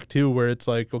sometimes in work too, where it's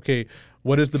like, okay,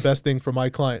 what is the best thing for my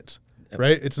clients? Yep.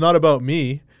 Right? It's not about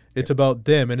me. It's about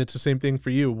them. And it's the same thing for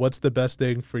you. What's the best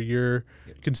thing for your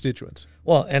constituents?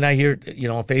 Well, and I hear,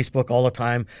 on Facebook all the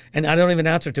time, and I don't even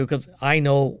answer to because I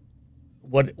know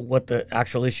what the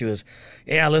actual issue is.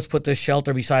 Yeah, let's put this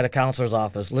shelter beside a councillor's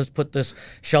office. Let's put this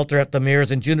shelter at the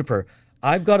mayor's in Juniper.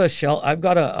 I've got a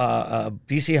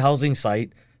BC housing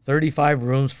site, 35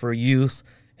 rooms for youth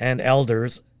and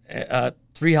elders,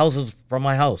 3 houses from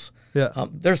my house. Yeah.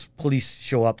 There's police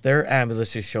show up there,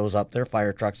 ambulances shows up there,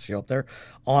 fire trucks show up there.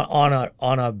 On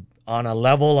a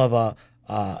level of a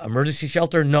emergency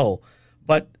shelter, no.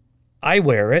 But I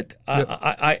wear it. Yep.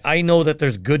 I know that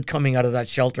there's good coming out of that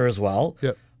shelter as well.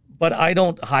 Yep. But I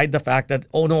don't hide the fact that,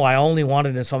 oh no, I only want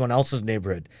it in someone else's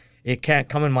neighborhood. It can't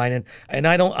come in mine, and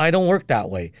I don't work that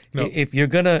way. No. If you're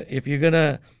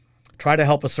gonna try to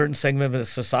help a certain segment of the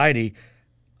society,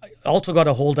 also got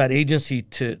to hold that agency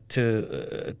to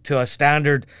a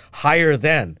standard higher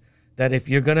than that. If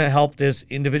you're going to help these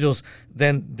individuals,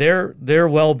 then their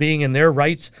well-being and their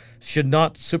rights should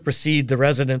not supersede the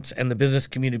residents and the business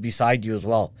community beside you as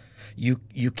well.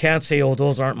 You can't say, oh,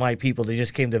 those aren't my people, they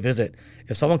just came to visit.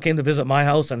 If someone came to visit my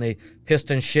house and they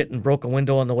pissed and shit and broke a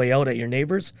window on the way out at your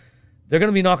neighbors, they're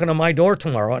going to be knocking on my door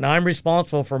tomorrow, and I'm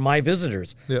responsible for my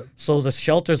visitors. Yeah. So the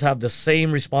shelters have the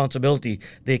same responsibility.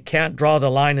 They can't draw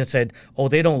the line and say, oh,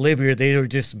 they don't live here, they are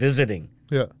just visiting.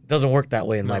 Yeah. It doesn't work that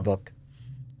way in my book.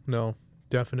 No,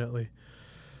 definitely.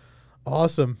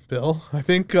 Awesome, Bill. I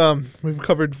think we've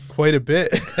covered quite a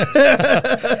bit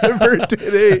for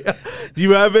today. Do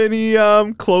you have any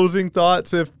closing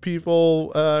thoughts if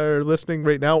people are listening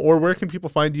right now? Or where can people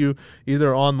find you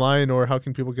either online or how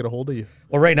can people get a hold of you?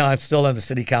 Well, right now I'm still on the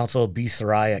City Council, B.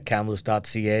 Sarai at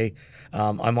kamloops.ca.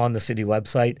 I'm on the city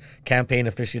website. Campaign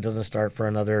officially doesn't start for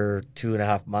another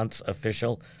 2.5 months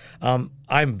official.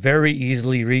 I'm very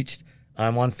easily reached.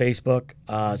 I'm on Facebook.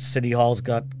 City Hall's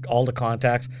got all the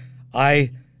contacts.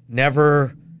 I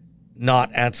never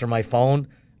not answer my phone.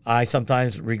 I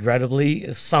sometimes, regrettably,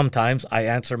 I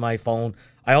answer my phone.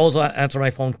 I always answer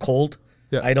my phone cold.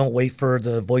 Yeah. I don't wait for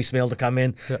the voicemail to come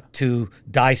in to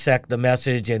dissect the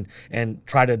message and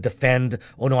try to defend,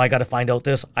 oh no, I got to find out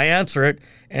this. I answer it,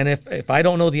 and if I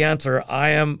don't know the answer,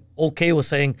 I am okay with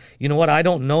saying, you know what, I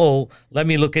don't know, let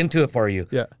me look into it for you.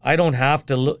 Yeah. I don't have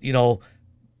to,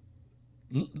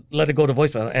 let it go to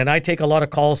voicemail. And I take a lot of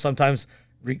calls sometimes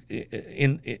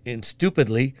in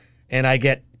stupidly, and I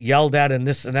get yelled at and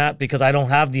this and that because I don't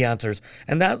have the answers.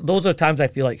 And those are times I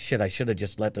feel like, shit, I should have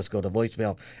just let this go to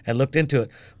voicemail and looked into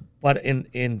it. But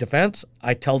in defense,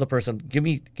 I tell the person, give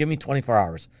me 24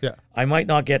 hours. Yeah. I might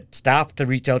not get staff to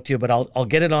reach out to you, but I'll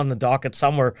get it on the docket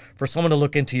somewhere for someone to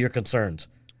look into your concerns.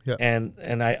 Yeah. And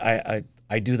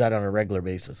I do that on a regular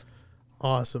basis.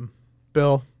 Awesome.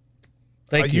 Bill,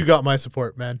 thank you. You got my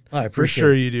support, man. I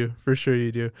appreciate it. For sure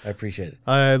you do. I appreciate it.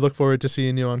 I look forward to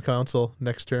seeing you on council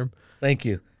next term. Thank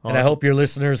you. Awesome. And I hope your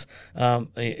listeners,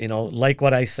 like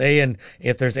what I say, and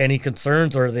if there's any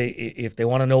concerns or if they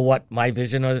want to know what my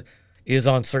vision is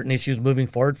on certain issues moving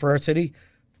forward for our city,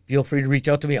 feel free to reach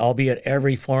out to me. I'll be at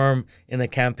every forum in the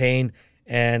campaign,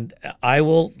 and I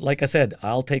will, like I said,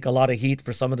 I'll take a lot of heat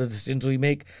for some of the decisions we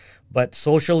make, but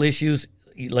social issues,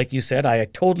 like you said, I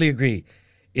totally agree.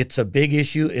 It's a big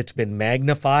issue. It's been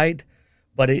magnified,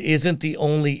 but it isn't the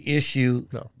only issue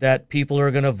that people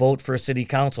are going to vote for city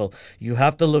council. You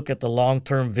have to look at the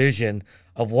long-term vision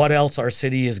of what else our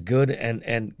city is good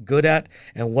and good at,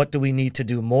 and what do we need to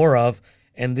do more of,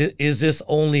 and is this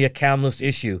only a Kamloops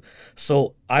issue?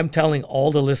 So I'm telling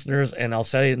all the listeners, and I'll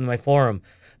say it in my forum,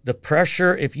 the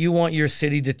pressure, if you want your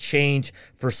city to change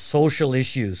for social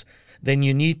issues, then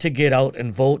you need to get out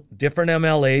and vote different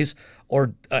MLAs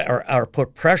or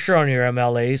put pressure on your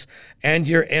MLAs and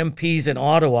your MPs in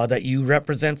Ottawa that you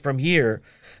represent from here,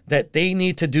 that they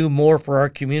need to do more for our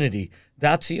community.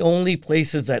 That's the only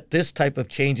places that this type of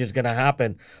change is going to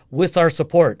happen with our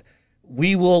support.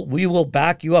 We will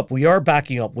back you up. We are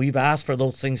backing you up. We've asked for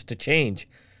those things to change.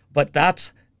 But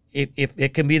that's, if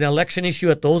it can be an election issue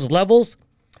at those levels,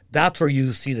 that's where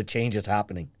you see the changes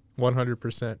happening.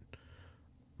 100%.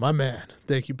 My man.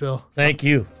 Thank you, Bill. Thank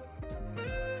you.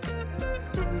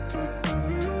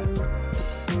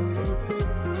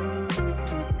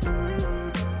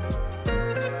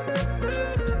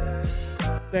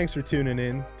 Thanks for tuning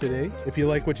in today. If you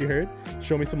like what you heard,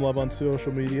 show me some love on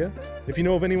social media. If you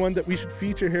know of anyone that we should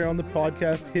feature here on the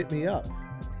podcast, hit me up.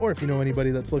 Or if you know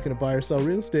anybody that's looking to buy or sell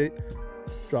real estate,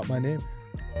 drop my name.